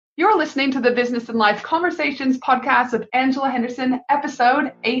You're listening to the Business and Life Conversations podcast with Angela Henderson,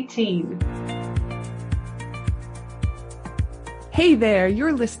 episode 18. Hey there,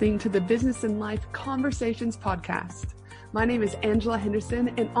 you're listening to the Business and Life Conversations podcast. My name is Angela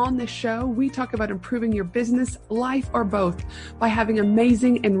Henderson, and on this show, we talk about improving your business, life, or both by having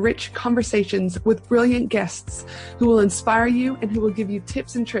amazing and rich conversations with brilliant guests who will inspire you and who will give you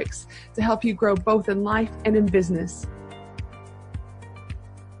tips and tricks to help you grow both in life and in business.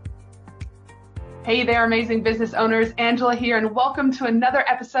 Hey there, amazing business owners. Angela here, and welcome to another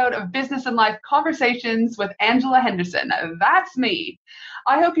episode of Business and Life Conversations with Angela Henderson. That's me.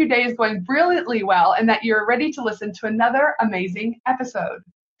 I hope your day is going brilliantly well and that you're ready to listen to another amazing episode.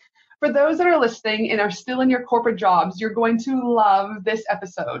 For those that are listening and are still in your corporate jobs, you're going to love this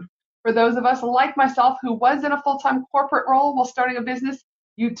episode. For those of us like myself who was in a full-time corporate role while starting a business,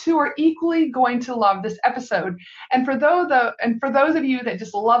 you too are equally going to love this episode. And for those of you that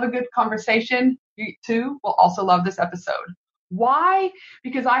just love a good conversation, you too will also love this episode. Why?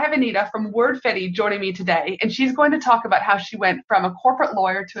 Because I have Anita from WordFetti joining me today, and she's going to talk about how she went from a corporate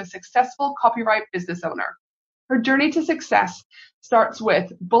lawyer to a successful copyright business owner. Her journey to success starts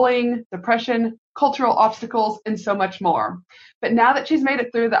with bullying, depression, cultural obstacles, and so much more. But now that she's made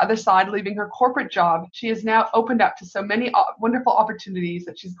it through the other side, leaving her corporate job, she is now opened up to so many wonderful opportunities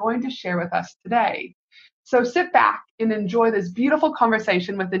that she's going to share with us today. So sit back and enjoy this beautiful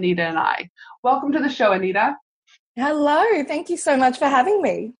conversation with Anita and I. Welcome to the show, Anita. Hello. Thank you so much for having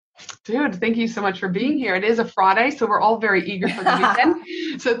me. Dude, thank you so much for being here. It is a Friday, so we're all very eager for the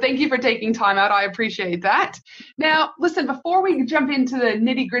weekend. So thank you for taking time out. I appreciate that. Now, listen, before we jump into the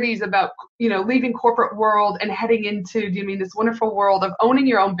nitty-gritties about, leaving corporate world and heading into, this wonderful world of owning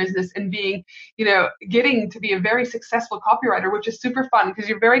your own business and being, getting to be a very successful copywriter, which is super fun because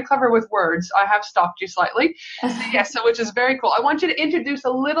you're very clever with words. I have stopped you slightly. So which is very cool. I want you to introduce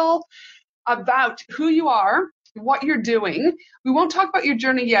a little about who you are, what you're doing. We won't talk about your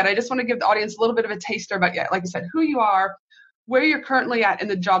journey yet. I just want to give the audience a little bit of a taster about, like I said, who you are, where you're currently at in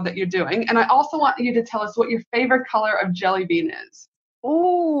the job that you're doing. And I also want you to tell us what your favorite color of jelly bean is.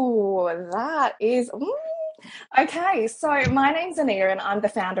 Oh, that is... Okay, so my name's Anita and I'm the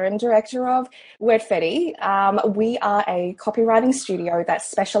founder and director of WordFetti. We are a copywriting studio that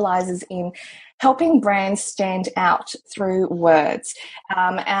specializes in helping brands stand out through words.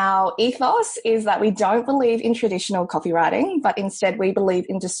 Our ethos is that we don't believe in traditional copywriting, but instead we believe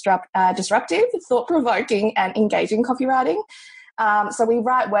in disruptive, thought-provoking, and engaging copywriting. So we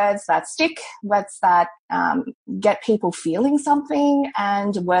write words that stick, words that get people feeling something,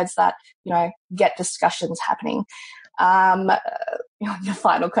 and words that, get discussions happening. The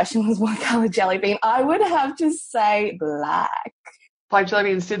final question was what color jelly bean? I would have to say black. Black jelly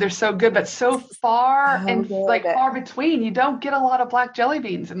beans, dude, they're so good, but so far far between. You don't get a lot of black jelly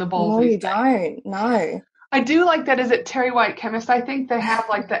beans in the bowls. No, you don't. No. I do like that. Is it Terry White Chemist? I think they have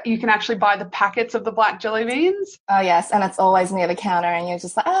that. You can actually buy the packets of the black jelly beans. Oh yes, and it's always near the counter, and you're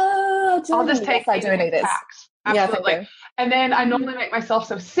just like, I'll just take. I do need this. Absolutely. Yeah, and then I normally make myself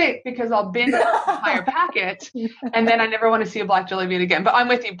so sick because I'll binge the entire packet, and then I never want to see a black jelly bean again. But I'm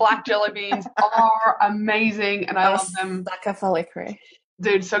with you. Black jelly beans are amazing, and I love them. Sucker for licorice.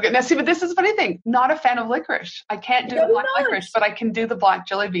 Dude, so good. Now, see, but this is the funny thing. Not a fan of licorice. I can't do the black licorice, but I can do the black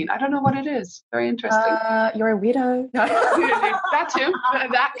jelly bean. I don't know what it is. Very interesting. You're a weirdo. That too.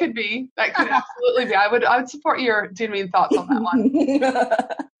 That could be. That could absolutely be. I would support your genuine thoughts on that one.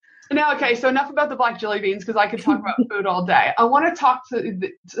 Now, okay, so enough about the black jelly beans because I could talk about food all day. I want to talk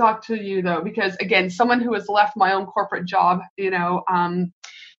to you though, because again, someone who has left my own corporate job,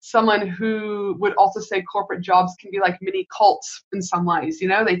 someone who would also say corporate jobs can be like mini cults in some ways.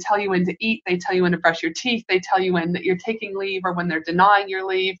 They tell you when to eat, they tell you when to brush your teeth, they tell you when that you're taking leave or when they're denying your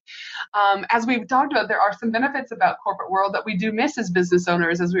leave. As we've talked about, there are some benefits about corporate world that we do miss as business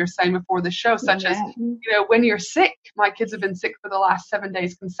owners, as we were saying before the show, such as, when you're sick. My kids have been sick for the last 7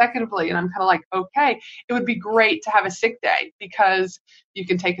 days consecutively, and I'm kind of like, okay, it would be great to have a sick day because you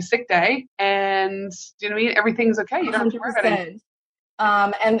can take a sick day and, everything's okay. You don't have to worry about it.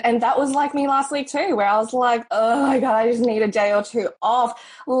 And that was like me last week too, where I was like, oh my God, I just need a day or two off.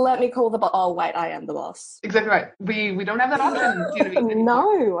 Let me call the boss. Oh, wait, I am the boss. Exactly right. We don't have that option.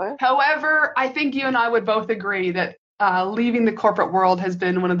 No. However, I think you and I would both agree that leaving the corporate world has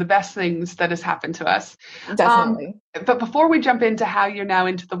been one of the best things that has happened to us. Definitely. But before we jump into how you're now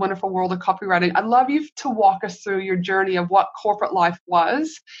into the wonderful world of copywriting, I'd love you to walk us through your journey of what corporate life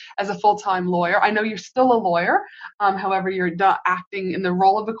was as a full-time lawyer. I know you're still a lawyer. However, you're not acting in the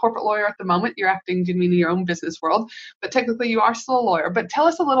role of a corporate lawyer at the moment. You're acting, in your own business world. But technically, you are still a lawyer. But tell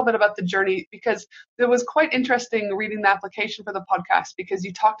us a little bit about the journey, because it was quite interesting reading the application for the podcast, because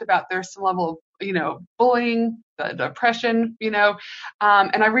you talked about there's some level of, bullying, the depression, and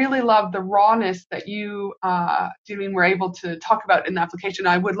I really love the rawness that you, were able to talk about in the application.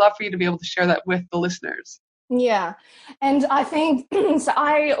 I would love for you to be able to share that with the listeners. Yeah. And I think, so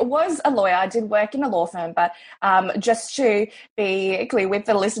I was a lawyer. I did work in a law firm, but just to be clear with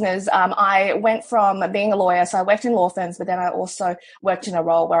the listeners, I went from being a lawyer, so I worked in law firms, but then I also worked in a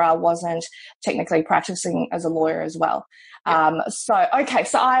role where I wasn't technically practicing as a lawyer as well. So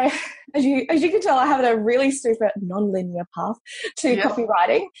I, as you can tell, I have a really super non-linear path to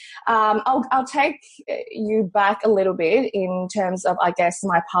copywriting. I'll take you back a little bit in terms of, I guess,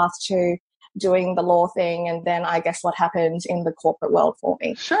 my path to doing the law thing, and then I guess what happened in the corporate world for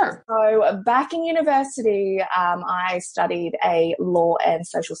me. Sure. So back in university, I studied a law and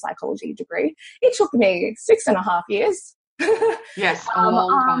social psychology degree. It took me 6.5 years. Yes, a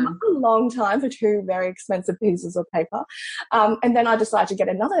long time for 2 very expensive pieces of paper. And then I decided to get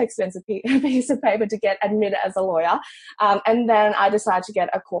another expensive piece of paper to get admitted as a lawyer. And then I decided to get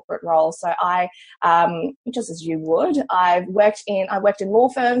a corporate role. So I, just as you would, I worked in law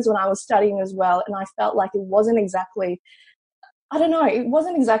firms when I was studying as well. And I felt like it wasn't exactly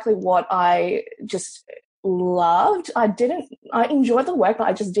what I just loved. I enjoyed the work, but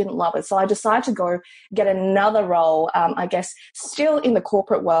I just didn't love it. So I decided to go get another role, I guess still in the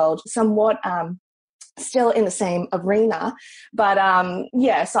corporate world, somewhat still in the same arena. But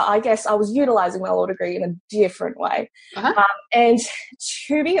so I guess I was utilizing my law degree in a different way. And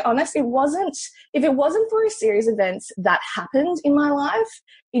to be honest, if it wasn't for a series of events that happened in my life,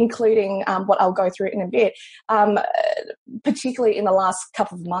 including what I'll go through in a bit, particularly in the last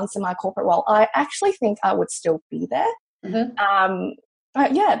couple of months in my corporate role, I actually think I would still be there.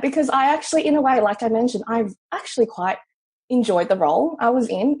 Because I actually, in a way, like I mentioned, I've actually quite enjoyed the role I was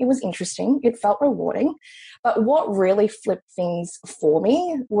in. It was interesting. It felt rewarding. But what really flipped things for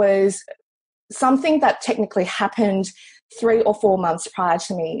me was something that technically happened 3 or 4 months prior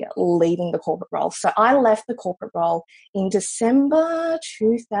to me leaving the corporate role. So I left the corporate role in December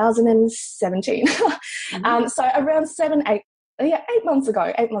 2017. So around 8 months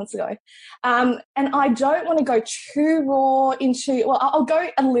ago. And I don't want to go too raw into, well, I'll go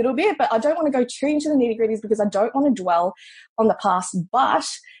a little bit, but I don't want to go too into the nitty-gritties because I don't want to dwell on the past. But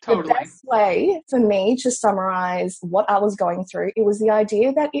totally. The best way for me to summarize what I was going through, it was the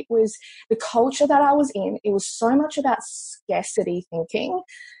idea that it was the culture that I was in. It was so much about scarcity thinking,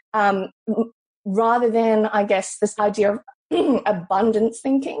 rather than, I guess, this idea of abundance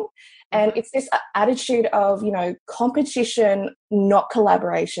thinking. And it's this attitude of, competition, not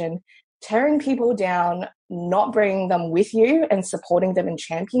collaboration, tearing people down, not bringing them with you and supporting them and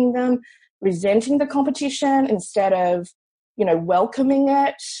championing them, resenting the competition instead of, welcoming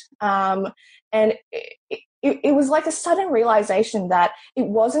it. And it was like a sudden realization that it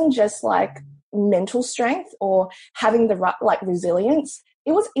wasn't just like mental strength or having the right, like resilience.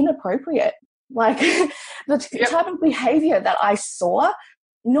 It was inappropriate. Like the type of behavior that I saw,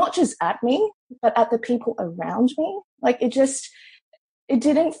 not just at me, but at the people around me. Like it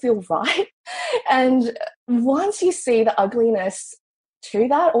didn't feel right. And once you see the ugliness to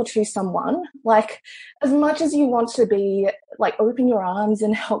that or to someone, like as much as you want to be like open your arms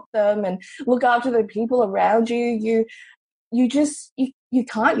and help them and look after the people around you, you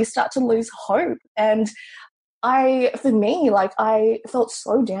can't, you start to lose hope. And I felt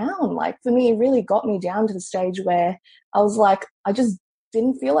so down. Like for me, it really got me down to the stage where I was like, I just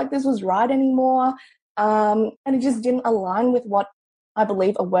didn't feel like this was right anymore. And it just didn't align with what I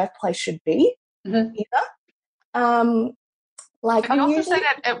believe a workplace should be either. Like you also said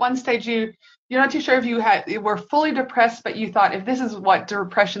at one stage you're not too sure if you were fully depressed, but you thought if this is what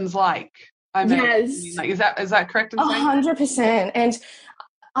depression's like, yes, is that correct? 100%. And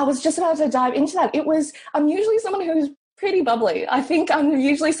I was just about to dive into that. I'm usually someone who's pretty bubbly. I think I'm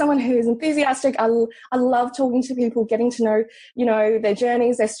usually someone who's enthusiastic. I love talking to people, getting to know, their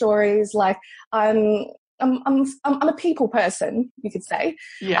journeys, their stories. Like I'm a people person, you could say.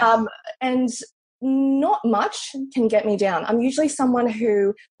 Yes. And not much can get me down. I'm usually someone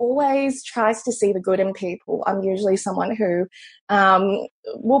who always tries to see the good in people. I'm usually someone who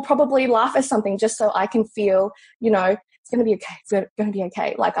will probably laugh at something just so I can feel, it's going to be okay. It's going to be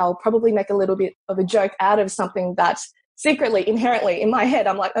okay. Like I'll probably make a little bit of a joke out of something that secretly, inherently in my head,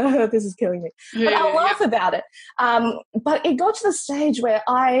 I'm like, oh, this is killing me. But I'll laugh about it. But it got to the stage where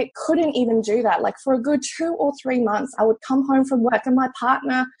I couldn't even do that. Like for a good 2 or 3 months, I would come home from work and my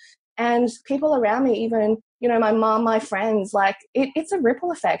partner and people around me, even, you know, my mom, my friends, like it's a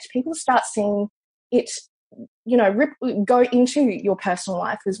ripple effect. People start seeing it, you know, go into your personal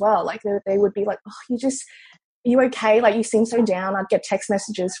life as well. Like they would be like, oh, are you okay? Like you seem so down. I'd get text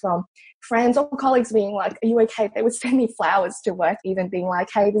messages from friends or colleagues being like, are you okay? They would send me flowers to work, even being like,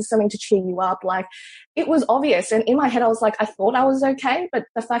 hey, there's something to cheer you up. Like it was obvious. And in my head, I was like, I thought I was okay. But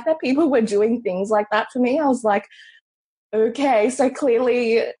the fact that people were doing things like that for me, I was like, okay, so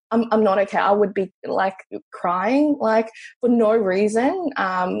clearly I'm not okay. I would be like crying, like for no reason.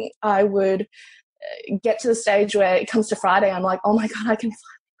 I would get to the stage where it comes to Friday, I'm like, oh my God, I can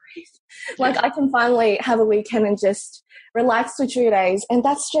finally breathe. Like I can finally have a weekend and just relax for 2 days. And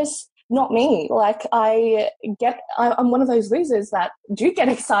that's just not me. Like I'm one of those losers that do get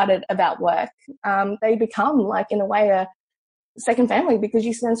excited about work. They become like in a way a second family because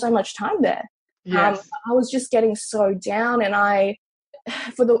you spend so much time there. Yes. I was just getting so down, and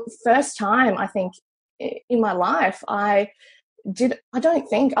for the first time, I think in my life, I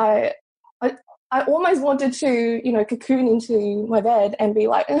almost wanted to, you know, cocoon into my bed and be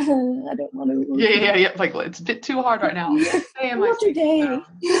like, I don't want to. Yeah. Like, it's a bit too hard right now. Not today.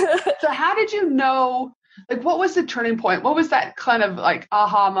 So how did you know, like, what was the turning point? What was that kind of like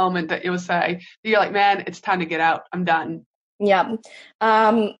aha moment that you would say, you're like, man, it's time to get out. I'm done. Yeah.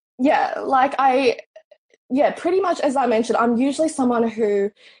 Pretty much as I mentioned, I'm usually someone who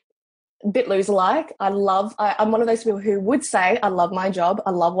bit loser-like. I'm one of those people who would say, I love my job. I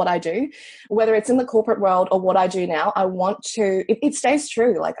love what I do, whether it's in the corporate world or what I do now. I want to, it stays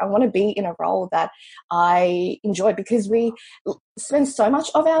true. Like I want to be in a role that I enjoy because we spend so much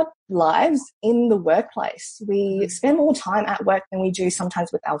of our lives in the workplace. We spend more time at work than we do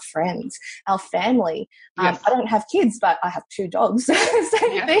sometimes with our friends, our family. Yes. I don't have kids, but I have 2 dogs.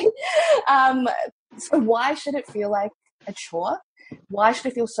 Same thing. So why should it feel like a chore? Why should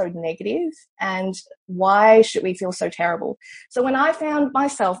it feel so negative? And why should we feel so terrible? So when I found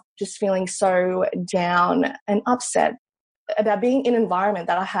myself just feeling so down and upset about being in an environment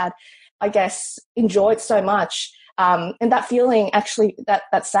that I had, I guess, enjoyed so much, and that feeling actually,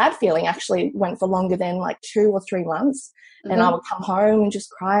 that sad feeling actually went for longer than like 2 or 3 months. And I would come home and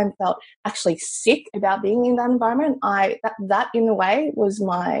just cry and felt actually sick about being in that environment. That in a way was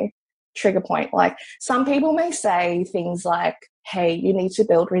my trigger point. Like some people may say things like, hey, you need to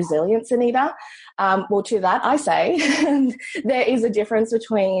build resilience, Anita. Well, to that I say there is a difference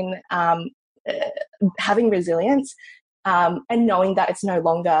between having resilience and knowing that it's no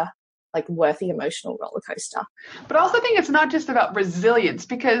longer like worth the emotional roller coaster. But I also think it's not just about resilience,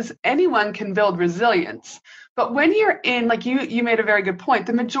 because anyone can build resilience. But when you're in, like you made a very good point,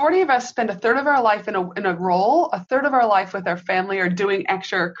 the majority of us spend a third of our life in a role, a third of our life with our family or doing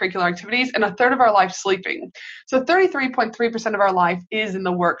extracurricular activities, and a third of our life sleeping. So 33.3% of our life is in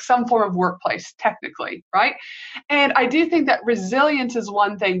some form of workplace, technically, right? And I do think that resilience is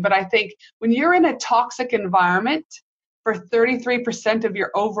one thing, but I think when you're in a toxic environment for 33% of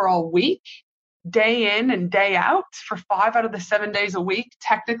your overall week, day in and day out, for 5 out of the 7 days a week,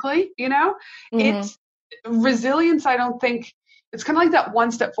 technically, you know, it's resilience. I don't think it's kind of like that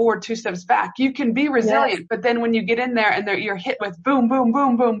 1 step forward, 2 steps back. You can be resilient, but then when you get in there and you're hit with boom, boom,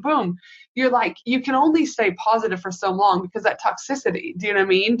 boom, boom, boom, you're like, you can only stay positive for so long because that toxicity, do you know what I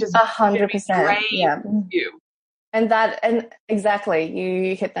mean? Just 100%. You. And exactly,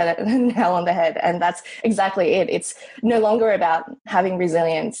 you hit that nail on the head. And that's exactly it. It's no longer about having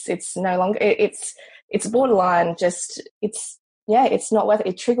resilience. It's no longer, it's borderline just, it's not worth it.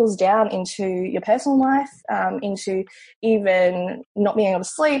 It trickles down into your personal life, into even not being able to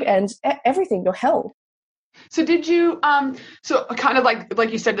sleep and everything, your health. So did you, so kind of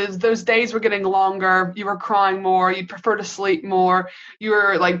like you said, those days were getting longer, you were crying more, you'd prefer to sleep more, you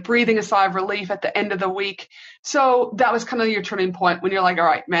were like breathing a sigh of relief at the end of the week. So that was kind of your turning point when you're like, all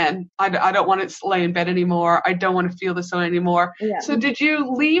right, man, I don't want to lay in bed anymore. I don't want to feel this way anymore. Yeah. So did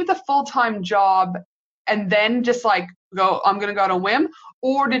you leave the full-time job and then just like I'm going to go on a whim?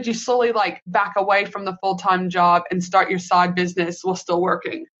 Or did you slowly like back away from the full-time job and start your side business while still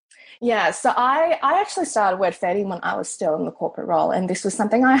working? Yeah, so I actually started Wordfetti when I was still in the corporate role, and this was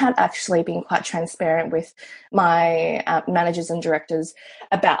something I had actually been quite transparent with my managers and directors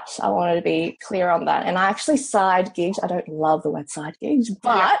about. I wanted to be clear on that, and I actually side gigged. I don't love the word side gigs,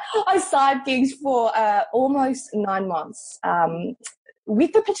 but I side gigged for almost 9 months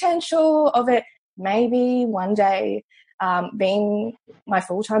with the potential of it maybe one day being my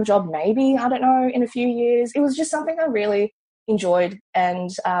full-time job, maybe, I don't know, in a few years. It was just something I really enjoyed. And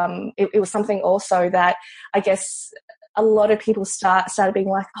it was something also that I guess a lot of people started being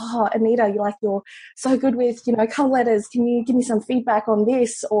like, oh, Anita, you're so good with, cover letters. Can you give me some feedback on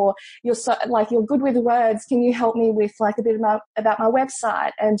this? Or you're good with words. Can you help me with like a bit about my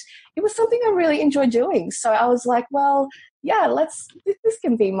website? And it was something I really enjoyed doing. So I was like, well, yeah, this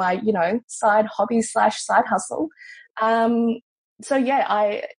can be my, side hobby / side hustle. So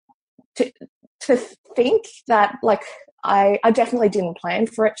yeah, to think that like, I definitely didn't plan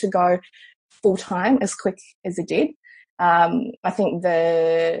for it to go full time as quick as it did. I think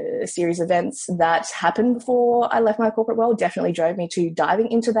the series of events that happened before I left my corporate world definitely drove me to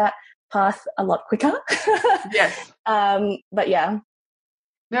diving into that path a lot quicker. Yes. But yeah.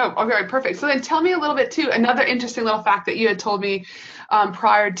 No, okay, perfect. So then tell me a little bit too, another interesting little fact that you had told me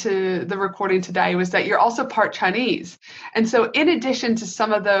prior to the recording today was that you're also part Chinese. And so in addition to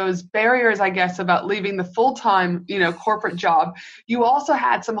some of those barriers, I guess, about leaving the full-time, corporate job, you also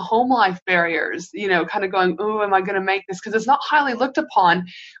had some home life barriers, kind of going, oh, am I going to make this? Because it's not highly looked upon,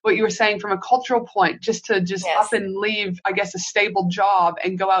 what you were saying from a cultural point, just Yes. up and leave, I guess, a stable job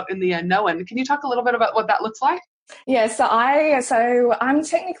and go out in the unknown. Can you talk a little bit about what that looks like? Yeah, so I'm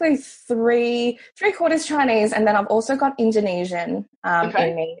technically three-quarters Chinese, and then I've also got Indonesian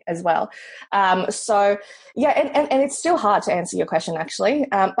in me as well. So yeah, and it's still hard to answer your question actually,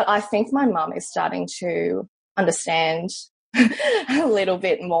 but I think my mum is starting to understand a little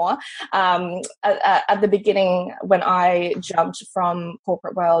bit more. At the beginning, when I jumped from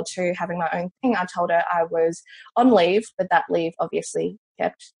corporate world to having my own thing, I told her I was on leave, but that leave obviously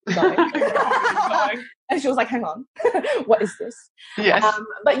kept going. And she was like, hang on, what is this? Yes.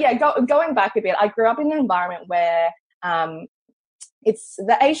 But yeah, going back a bit, I grew up in an environment where it's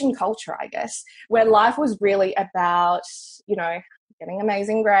the Asian culture, I guess, where life was really about, getting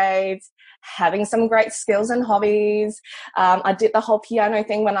amazing grades, having some great skills and hobbies. I did the whole piano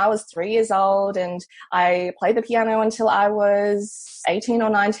thing when I was 3 years old, and I played the piano until I was 18 or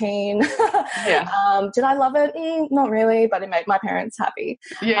 19. Yeah. Did I love it? Not really, but it made my parents happy.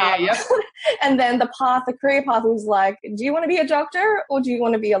 Yeah. And then the career path was like, do you want to be a doctor or do you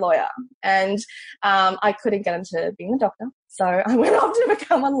want to be a lawyer? And I couldn't get into being a doctor. So I went off to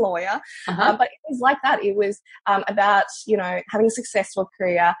become a lawyer. But it was like that. It was about, having a successful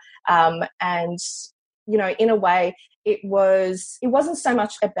career. And, in a way, it wasn't so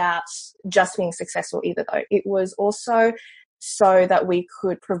much about just being successful either, though. It was also so that we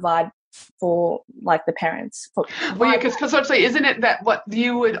could provide for like the parents. Well, yeah, because actually, isn't it that what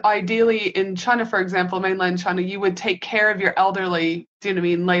you would ideally in China, for example, mainland China, you would take care of your elderly, do you know what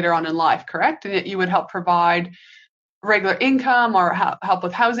I mean, later on in life, correct? And you would help provide regular income or help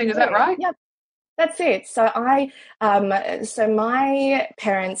with housing. Is that right? Yep. That's it. So so my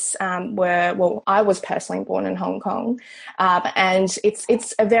parents I was personally born in Hong Kong, and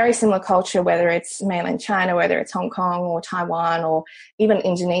it's a very similar culture, whether it's mainland China, whether it's Hong Kong or Taiwan or even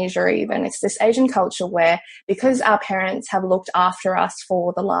Indonesia even. It's this Asian culture where, because our parents have looked after us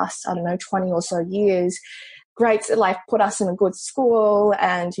for the last, 20 or so years, great, like put us in a good school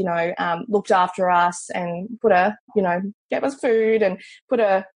and, looked after us and gave us food and put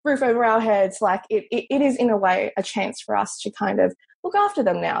a roof over our heads. Like it is in a way a chance for us to kind of look after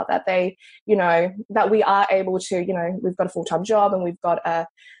them now that they, that we are able to, we've got a full-time job and we've got a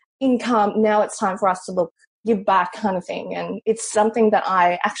income. Now it's time for us to give back kind of thing. And it's something that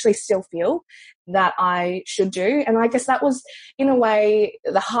I actually still feel that I should do. And I guess that was, in a way,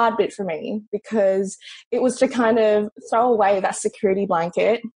 the hard bit for me, because it was to kind of throw away that security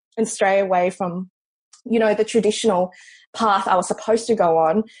blanket and stray away from, the traditional path I was supposed to go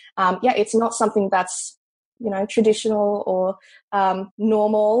on. It's not something that's, traditional or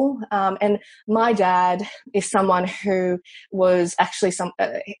normal. And my dad is someone who was actually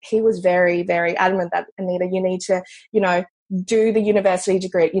he was very, very adamant that, Anita, you need to, do the university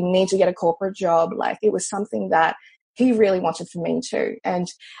degree. You need to get a corporate job. Like, it was something that he really wanted for me too. And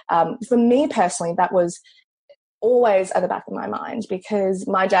for me personally, that was always at the back of my mind, because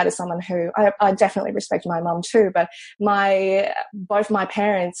my dad is someone who I definitely respect my mum too, but both my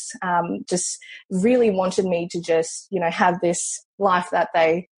parents just really wanted me to just, have this life that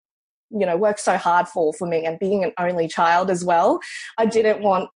they, worked so hard for me. And being an only child as well, I didn't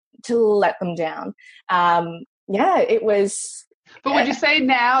want to let them down. It was. But would you say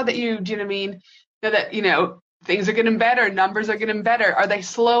now that do you know what I mean, that, things are getting better, numbers are getting better, are they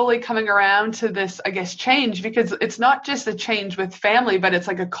slowly coming around to this, I guess, change? Because it's not just a change with family, but it's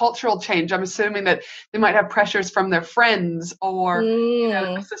like a cultural change. I'm assuming that they might have pressures from their friends or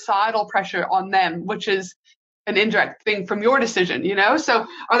societal pressure on them, which is an indirect thing from your decision, you know? So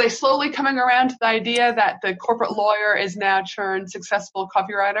are they slowly coming around to the idea that the corporate lawyer is now turned successful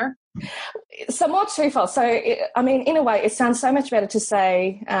copywriter? Somewhat twofold. So, I mean, in a way, it sounds so much better to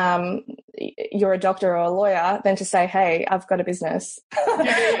say you're a doctor or a lawyer than to say, hey, I've got a business.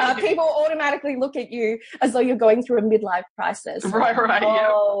 People automatically look at you as though you're going through a midlife crisis. Right,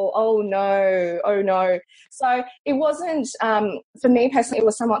 oh no. So it wasn't, for me personally, it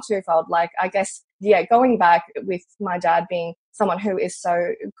was somewhat twofold. Like, I guess, yeah, going back with my dad being someone who is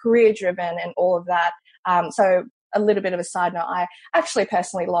so career driven and all of that. So a little bit of a side note, I actually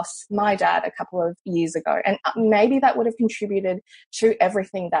personally lost my dad a couple of years ago, and maybe that would have contributed to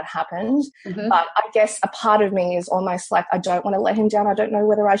everything that happened. Mm-hmm. But I guess a part of me is almost like, I don't want to let him down. I don't know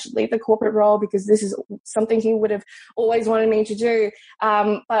whether I should leave the corporate role because this is something he would have always wanted me to do.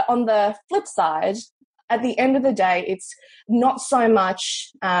 But on the flip side, at the end of the day, it's not so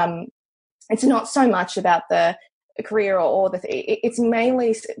much about the career or the it's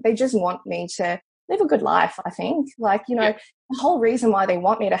mainly they just want me to live a good life, I think. Like, you know, the whole reason why they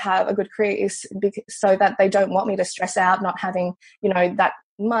want me to have a good career is so that they don't want me to stress out not having, you know, that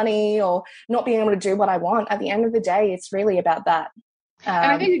money or not being able to do what I want. At the end of the day, it's really about that.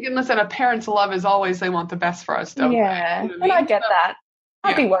 And I think, again, listen, a parent's love is always they want the best for us, don't they? Yeah, and I get that.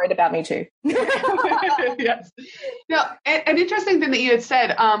 I'd be worried about me too. Yes. Now, an interesting thing that you had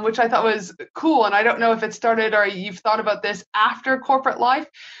said, which I thought was cool, and I don't know if it started or you've thought about this after corporate life,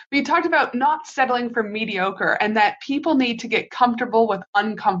 but you talked about not settling for mediocre and that people need to get comfortable with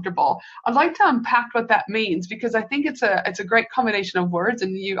uncomfortable. I'd like to unpack what that means because I think it's a great combination of words,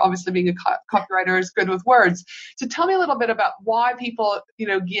 and you obviously being a copywriter is good with words. So tell me a little bit about why people, you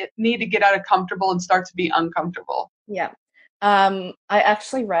know, need to get out of comfortable and start to be uncomfortable. Yeah. I'm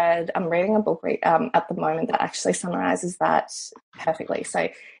reading a book at the moment that actually summarizes that perfectly. So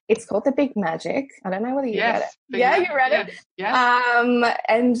it's called The Big Magic. I don't know whether you read it. Yeah, you read it? Yes.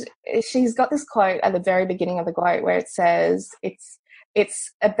 And she's got this quote at the very beginning of the quote where it says,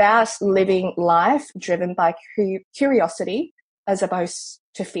 it's about living life driven by curiosity as opposed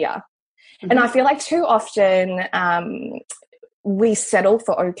to fear. Mm-hmm. And I feel like too often we settle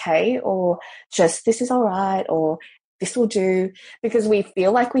for okay or just this is all right or this will do because we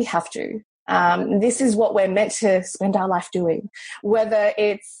feel like we have to. This is what we're meant to spend our life doing, whether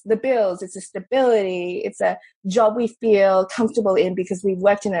it's the bills, it's a stability, it's a job we feel comfortable in because we've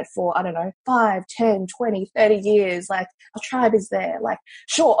worked in it for, 5, 10, 20, 30 years. Like our tribe is there. Like,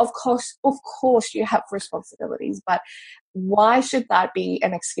 sure, of course you have responsibilities, but why should that be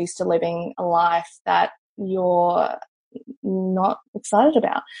an excuse to living a life that you're not excited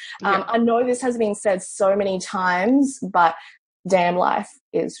about? I know this has been said so many times, but damn, life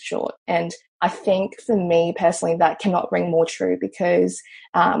is short. And I think for me personally, that cannot ring more true because,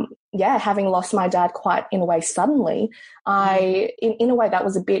 having lost my dad quite in a way suddenly, in a way that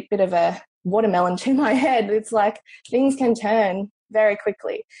was a bit of a watermelon to my head. It's like things can turn very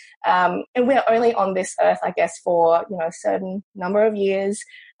quickly. And we're only on this earth, I guess, for, a certain number of years.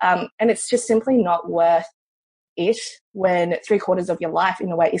 And it's just simply not worth it when 3/4 of your life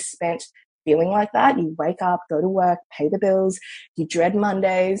in a way is spent feeling like that. You wake up, go to work, pay the bills, you dread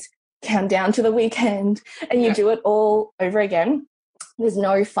Mondays, count down to the weekend, and you do it all over again. There's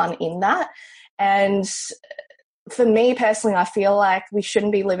no fun in that. And for me personally, I feel like we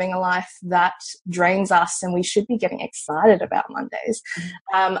shouldn't be living a life that drains us and we should be getting excited about Mondays.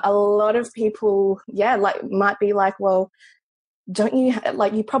 A lot of people, might be like, well, don't you,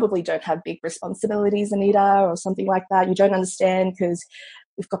 you probably don't have big responsibilities, Anita, or something like that. You don't understand because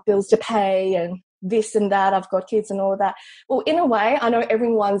we've got bills to pay and this and that. I've got kids and all of that. Well, in a way, I know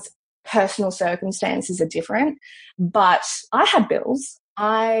everyone's personal circumstances are different, but I had bills.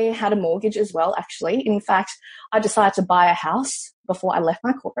 I had a mortgage as well, actually. In fact, I decided to buy a house before I left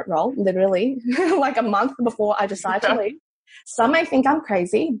my corporate role, literally, like a month before I decided to leave. Some may think I'm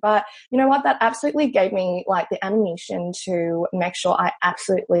crazy, but you know what? That absolutely gave me the ammunition to make sure I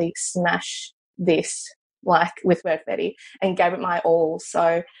absolutely smash this with WordFetti and gave it my all.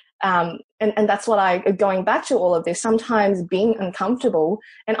 So, and that's what going back to all of this, sometimes being uncomfortable,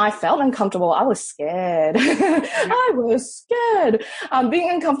 and I felt uncomfortable. I was scared. I was scared.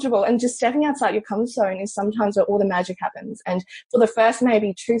 Being uncomfortable and just stepping outside your comfort zone is sometimes where all the magic happens. And for the first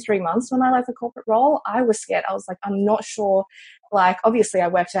maybe 2-3 months when I left the corporate role, I was scared. I was like, I'm not sure. Obviously I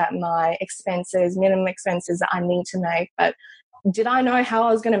worked out my expenses, minimum expenses that I need to make, but did I know how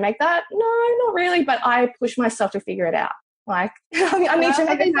I was going to make that? No, not really, but I pushed myself to figure it out. I need to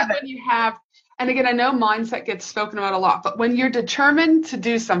make it happen. When you have, and again, I know mindset gets spoken about a lot, but when you're determined to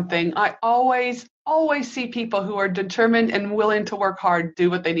do something, I always see people who are determined and willing to work hard do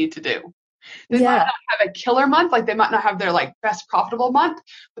what they need to do. They might not have a killer month, like they might not have their like best profitable month,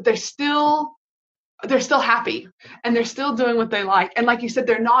 but they're still happy and they're still doing what they like. And like you said,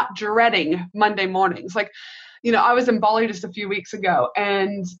 they're not dreading Monday mornings. Like, I was in Bali just a few weeks ago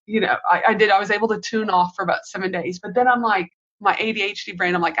and, I was able to tune off for about 7 days, but then I'm like, my ADHD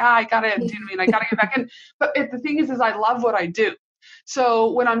brain, I'm like, I gotta get back in. But the thing is I love what I do.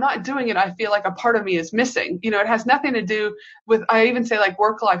 So when I'm not doing it, I feel like a part of me is missing. It has nothing to do with, I even say like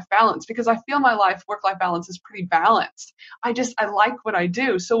work-life balance, because I feel my work-life balance is pretty balanced. I like what I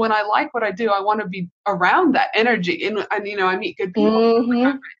do. So when I like what I do, I want to be around that energy. And I meet good people.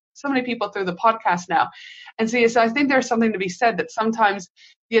 Mm-hmm. So many people through the podcast now. And so I think there's something to be said that sometimes,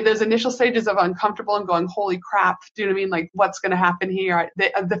 those initial stages of uncomfortable and going, holy crap, do you know what I mean? Like, what's going to happen here?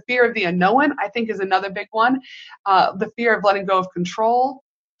 The fear of the unknown, I think, is another big one. The fear of letting go of control.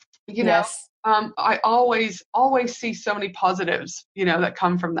 Yes. I always see so many positives, that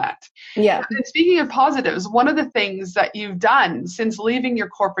come from that. Yeah. And speaking of positives, one of the things that you've done since leaving your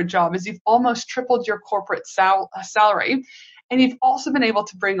corporate job is you've almost tripled your corporate salary. And you've also been able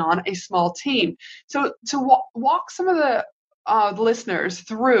to bring on a small team. So to walk some of the listeners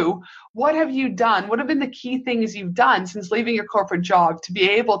through, what have you done? What have been the key things you've done since leaving your corporate job to be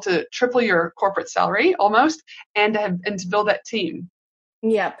able to triple your corporate salary almost and to build that team?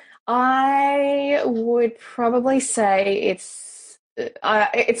 Yeah, I would probably say it's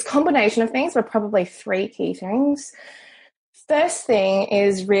a combination of things, but probably 3 key things. First thing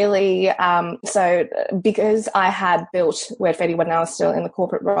is really, so because I had built Word Fetty when I was still in the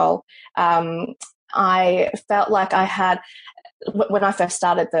corporate role, I felt like I had, when I first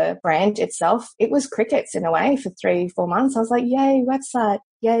started the brand itself, it was crickets in a way for 3-4 months. I was like, yay, website,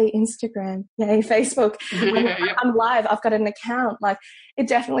 yay, Instagram, yay, Facebook. I'm live, I've got an account. Like, it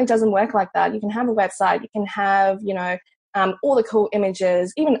definitely doesn't work like that. You can have a website, you can have, all the cool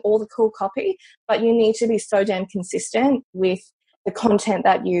images, even all the cool copy, but you need to be so damn consistent with the content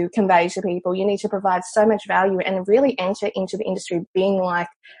that you convey to people. You need to provide so much value and really enter into the industry being like,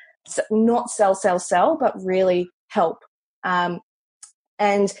 not sell, but really help. And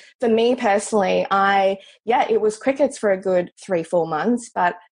for me personally, it was crickets for a good 3-4 months,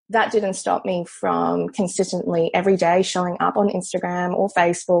 but that didn't stop me from consistently every day showing up on Instagram or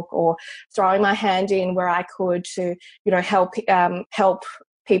Facebook or throwing my hand in where I could to, help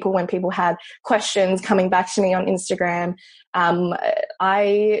people when people had questions coming back to me on Instagram.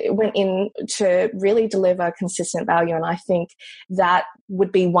 I went in to really deliver consistent value, and I think that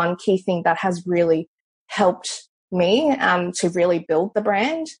would be one key thing that has really helped me to really build the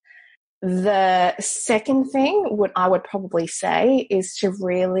brand. The second thing I would probably say is to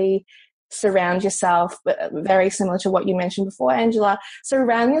really surround yourself, very similar to what you mentioned before, Angela,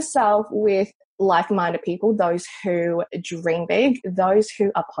 surround yourself with like-minded people, those who dream big, those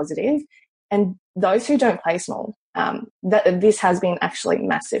who are positive, and those who don't play small. This has been actually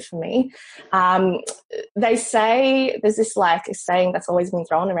massive for me. They say, there's this like saying that's always been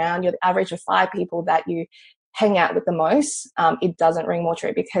thrown around, you're the average of 5 people that you hang out with the most. It doesn't ring more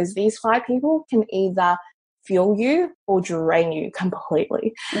true, because these 5 people can either fuel you or drain you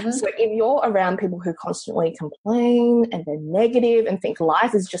completely. Mm-hmm. So if you're around people who constantly complain and they're negative and think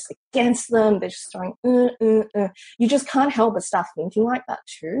life is just against them, they're just throwing, you just can't help but start thinking like that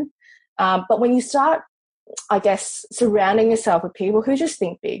too. But when you start, I guess, surrounding yourself with people who just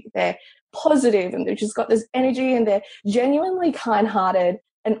think big, they're positive and they've just got this energy and they're genuinely kind-hearted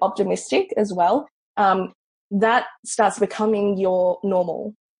and optimistic as well, that starts becoming your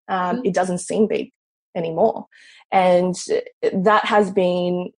normal. It doesn't seem big anymore. And that has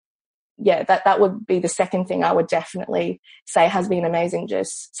been, that would be the second thing I would definitely say has been amazing,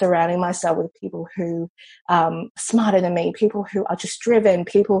 just surrounding myself with people who are smarter than me, people who are just driven,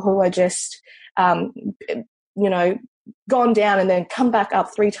 people who are just, gone down and then come back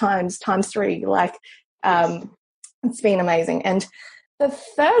up 3 times 3. Like, it's been amazing. And the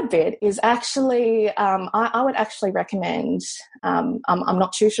third bit is actually, I would actually recommend, I'm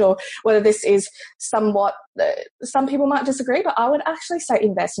not too sure whether this is somewhat, some people might disagree, but I would actually say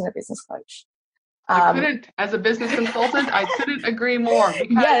invest in a business coach. As a business consultant, I couldn't agree more.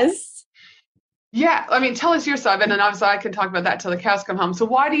 Yes. Yeah, I mean, tell us your side, and then obviously I can talk about that till the cows come home. So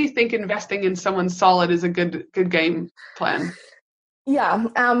why do you think investing in someone solid is a good game plan? Yeah,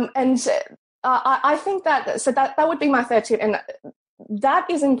 and I think that would be my third tip, and that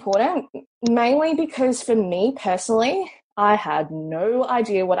is important, mainly because for me personally, I had no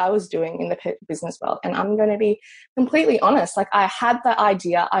idea what I was doing in the business world. And I'm going to be completely honest. Like, I had the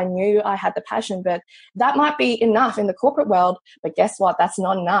idea, I knew I had the passion, but that might be enough in the corporate world. But guess what? That's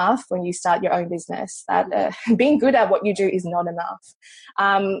not enough when you start your own business. That being good at what you do is not enough.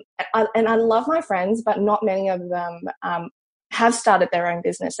 And I love my friends, but not many of them have started their own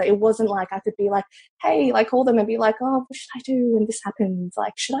business. So it wasn't like I could be like, hey, like call them and be like, oh, what should I do when this happens?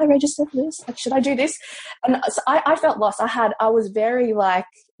 Like, should I register for this? Like, should I do this? And so I felt lost. I was very like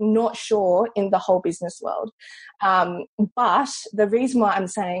not sure in the whole business world. But the reason why I'm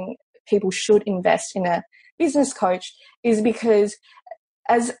saying people should invest in a business coach is because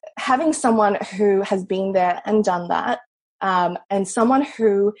as having someone who has been there and done that, and someone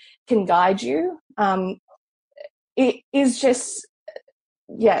who can guide you, it is just,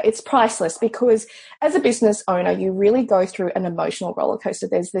 it's priceless, because as a business owner, you really go through an emotional roller coaster.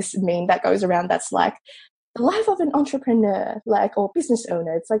 There's this meme that goes around that's like, the life of an entrepreneur, like, or business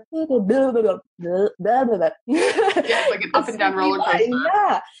owner. It's like, blah, blah, blah, blah, blah, blah. Yeah, like an up and down roller coaster.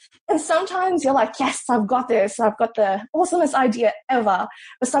 Yeah. And sometimes you're like, yes, I've got this. I've got the awesomest idea ever.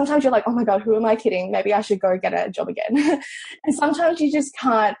 But sometimes you're like, oh my God, who am I kidding? Maybe I should go get a job again. And sometimes you just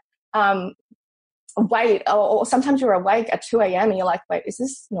can't, wait, or sometimes you're awake at 2 a.m. and you're like, wait, is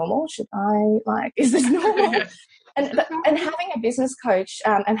this normal? Is this normal? Yes. And having a business coach,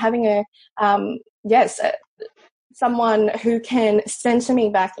 and having someone who can center me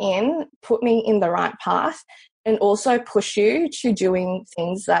back in, put me in the right path, and also push you to doing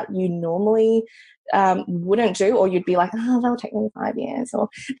things that you normally wouldn't do, or you'd be like, oh, that'll take me 5 years, or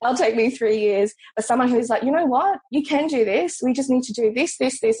that'll take me 3 years. But someone who's like, you know what, you can do this. We just need to do this,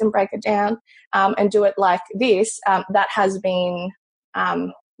 this, this, and break it down, and do it like this. That has been,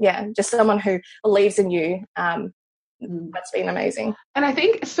 just someone who believes in you. That's been amazing. And I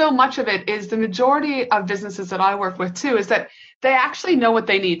think so much of it is the majority of businesses that I work with too, is that they actually know what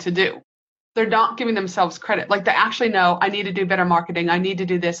they need to do. They're not giving themselves credit. Like, they actually know, I need to do better marketing. I need to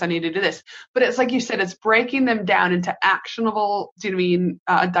do this. I need to do this. But it's like you said, it's breaking them down into actionable,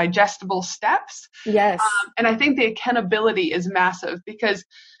 digestible steps. Yes. And I think the accountability is massive, because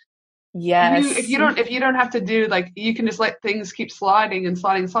yes, if you don't have to do, like, you can just let things keep sliding and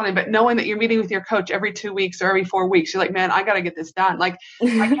sliding and sliding. But knowing that you're meeting with your coach every 2 weeks or every 4 weeks, you're like, man, I got to get this done. Like,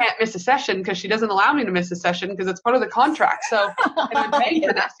 I can't miss a session because she doesn't allow me to miss a session because it's part of the contract. So, and I'm paying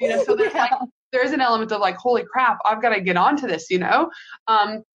for this, so there's like, there is an element of like, holy crap, I've got to get onto this,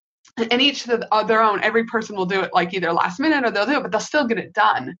 and each of their own, every person will do it like either last minute or they'll do it, but they'll still get it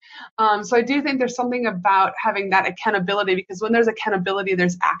done. So I do think there's something about having that accountability, because when there's accountability,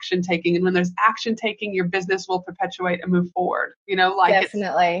 there's action taking. And when there's action taking, your business will perpetuate and move forward.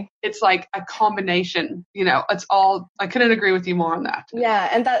 Definitely. It's like a combination, it's all, I couldn't agree with you more on that. Yeah.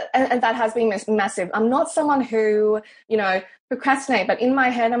 And that has been massive. I'm not someone who, procrastinate, but in my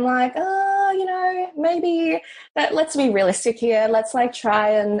head, I'm like, maybe that, let's be realistic here. Let's like try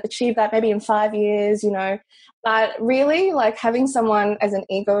and achieve that maybe in 5 years, but really like having someone as an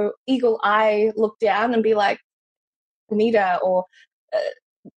eagle eye look down and be like, Anita, or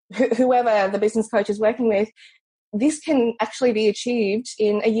whoever the business coach is working with, this can actually be achieved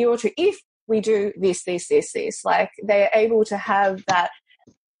in a year or two if we do this. Like, they're able to have that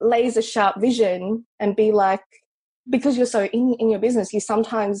laser sharp vision and be like, because you're so in your business, you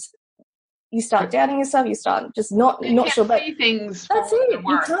start doubting yourself. You start just not sure. But things that's it.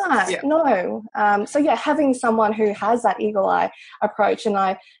 You can't. Yeah. No. So having someone who has that eagle eye approach, and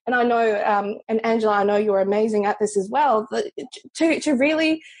I know, and Angela, I know you're amazing at this as well. To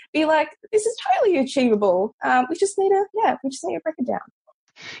really be like, this is totally achievable. We just need to break it down.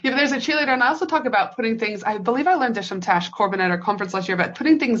 Yeah, but there's a cheerleader, and I also talk about putting things, I believe I learned this from Tash Corbin at our conference last year, about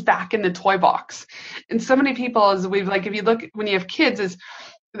putting things back in the toy box. And so many people, as we've like, if you look, when you have kids,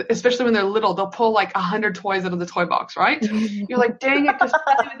 especially when they're little, they'll pull like 100 toys out of the toy box, right? You're like, dang it, just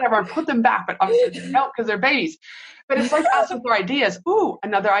put them back. But obviously they don't, because they're babies. But it's like us with our ideas. Ooh,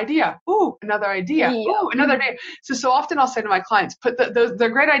 another idea. Ooh, another idea. Ooh, another idea. So often I'll say to my clients, they're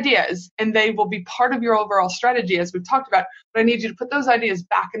great ideas, and they will be part of your overall strategy, as we've talked about. But I need you to put those ideas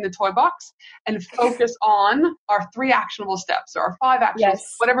back in the toy box and focus on our 3 actionable steps or our 5 actionable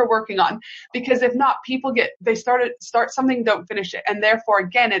steps, whatever we're working on. Because if not, people start something, don't finish it. And therefore,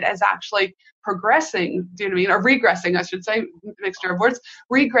 again, it is actually progressing, do you know what I mean? Or regressing, I should say, mixture of words,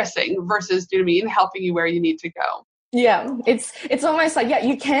 regressing versus, do you know what I mean, helping you where you need to go. Yeah, it's almost like,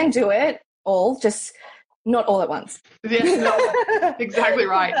 you can do it all, just not all at once. Yes, no, exactly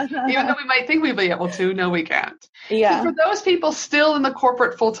right. Even though we might think we'd be able to, no, we can't. Yeah. So for those people still in the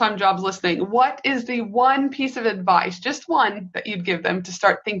corporate full-time jobs listening, what is the one piece of advice, just one, that you'd give them to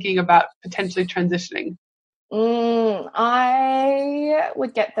start thinking about potentially transitioning? I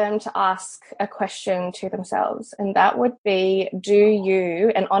would get them to ask a question to themselves, and that would be, do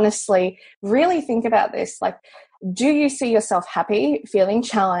you, and honestly, really think about this, like, do you see yourself happy, feeling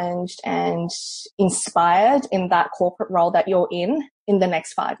challenged and inspired in that corporate role that you're in the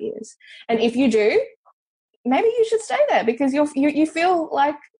next 5 years? And if you do, maybe you should stay there because you feel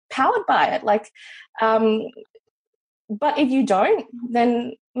like powered by it. Like, but if you don't,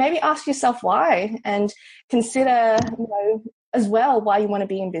 then maybe ask yourself why, and consider, as well, why you want to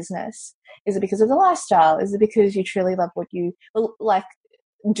be in business. Is it because of the lifestyle? Is it because you truly love what you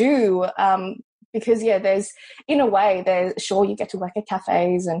do? Because there's, in a way, sure, you get to work at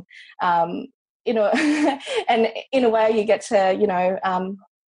cafes and and in a way you get to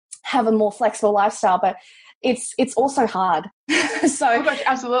have a more flexible lifestyle, but it's also hard. So, oh gosh,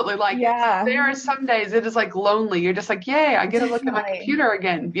 absolutely. Like, there are some days it is like lonely. You're just like, yay, I get to look at my computer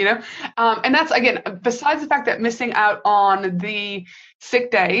again, and that's, again, besides the fact that missing out on the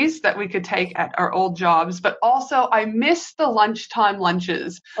sick days that we could take at our old jobs, but also I miss the lunchtime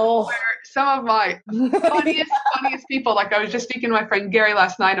lunches where some of my funniest people, like I was just speaking to my friend Gary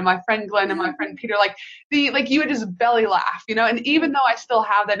last night and my friend Glenn and my friend Peter, you would just belly laugh, and even though I still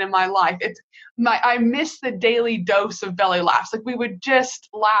have that in my life, I miss the daily dose of belly laughs. Like, we would just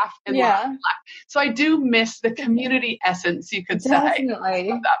laugh and laugh and laugh. So I do miss the community essence, you could say, of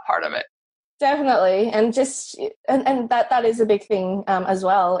that part of it. Definitely. And that is a big thing as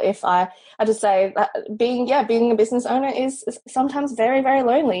well. If I just say that being a business owner is sometimes very, very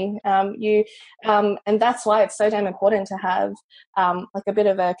lonely. And that's why it's so damn important to have like a bit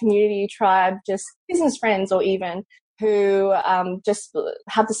of a community tribe, just business friends, or even who just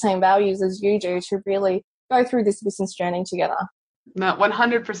have the same values as you do, to really go through this business journey together. No,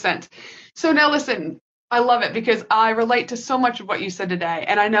 100%. So now listen, I love it because I relate to so much of what you said today.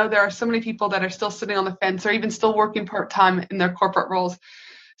 And I know there are so many people that are still sitting on the fence or even still working part-time in their corporate roles.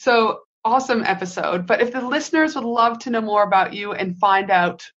 So awesome episode. But if the listeners would love to know more about you and find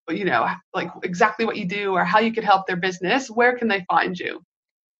out, like exactly what you do or how you could help their business, where can they find you?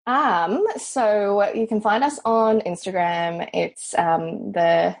 So you can find us on Instagram. It's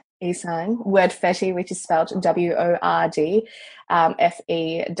the e-sign, Wordfetti, which is spelled WORD FETTI.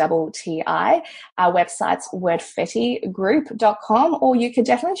 Our website's wordfettigroup.com, or you could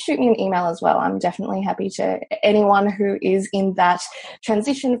definitely shoot me an email as well. I'm definitely happy to anyone who is in that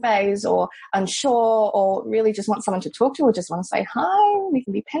transition phase or unsure or really just want someone to talk to or just want to say hi. We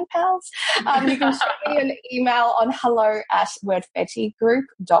can be pen pals. You can shoot me an email on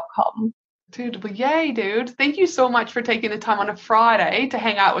hello@wordfettigroup.com. Dude, well, yay, dude. Thank you so much for taking the time on a Friday to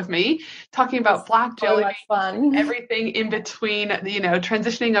hang out with me, talking about Black Jelly, much fun. Everything in between,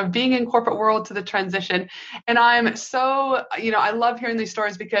 transitioning of being in corporate world to the transition. And I'm so, I love hearing these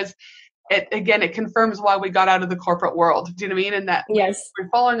stories because it confirms why we got out of the corporate world. Do you know what I mean? And that we're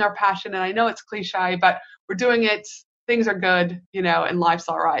following our passion. And I know it's cliche, but we're doing it. Things are good, and life's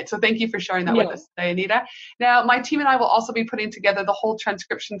all right. So thank you for sharing that with us today, Anita. Now, my team and I will also be putting together the whole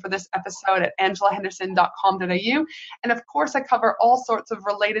transcription for this episode at angelahenderson.com.au. And of course, I cover all sorts of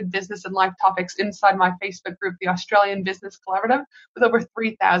related business and life topics inside my Facebook group, the Australian Business Collaborative, with over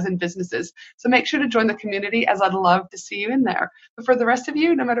 3,000 businesses. So make sure to join the community, as I'd love to see you in there. But for the rest of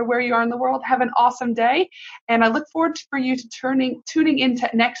you, no matter where you are in the world, have an awesome day. And I look forward for you to tuning into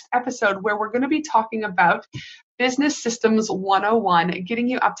next episode, where we're going to be talking about Business Systems 101, getting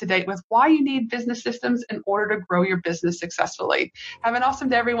you up to date with why you need business systems in order to grow your business successfully. Have an awesome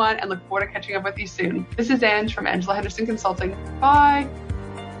day, everyone, and look forward to catching up with you soon. This is Ange from Angela Henderson Consulting. Bye.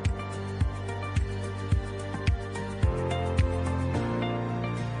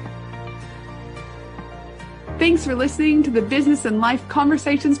 Thanks for listening to the Business and Life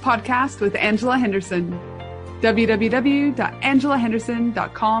Conversations podcast with Angela Henderson.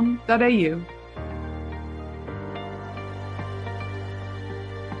 www.angelahenderson.com.au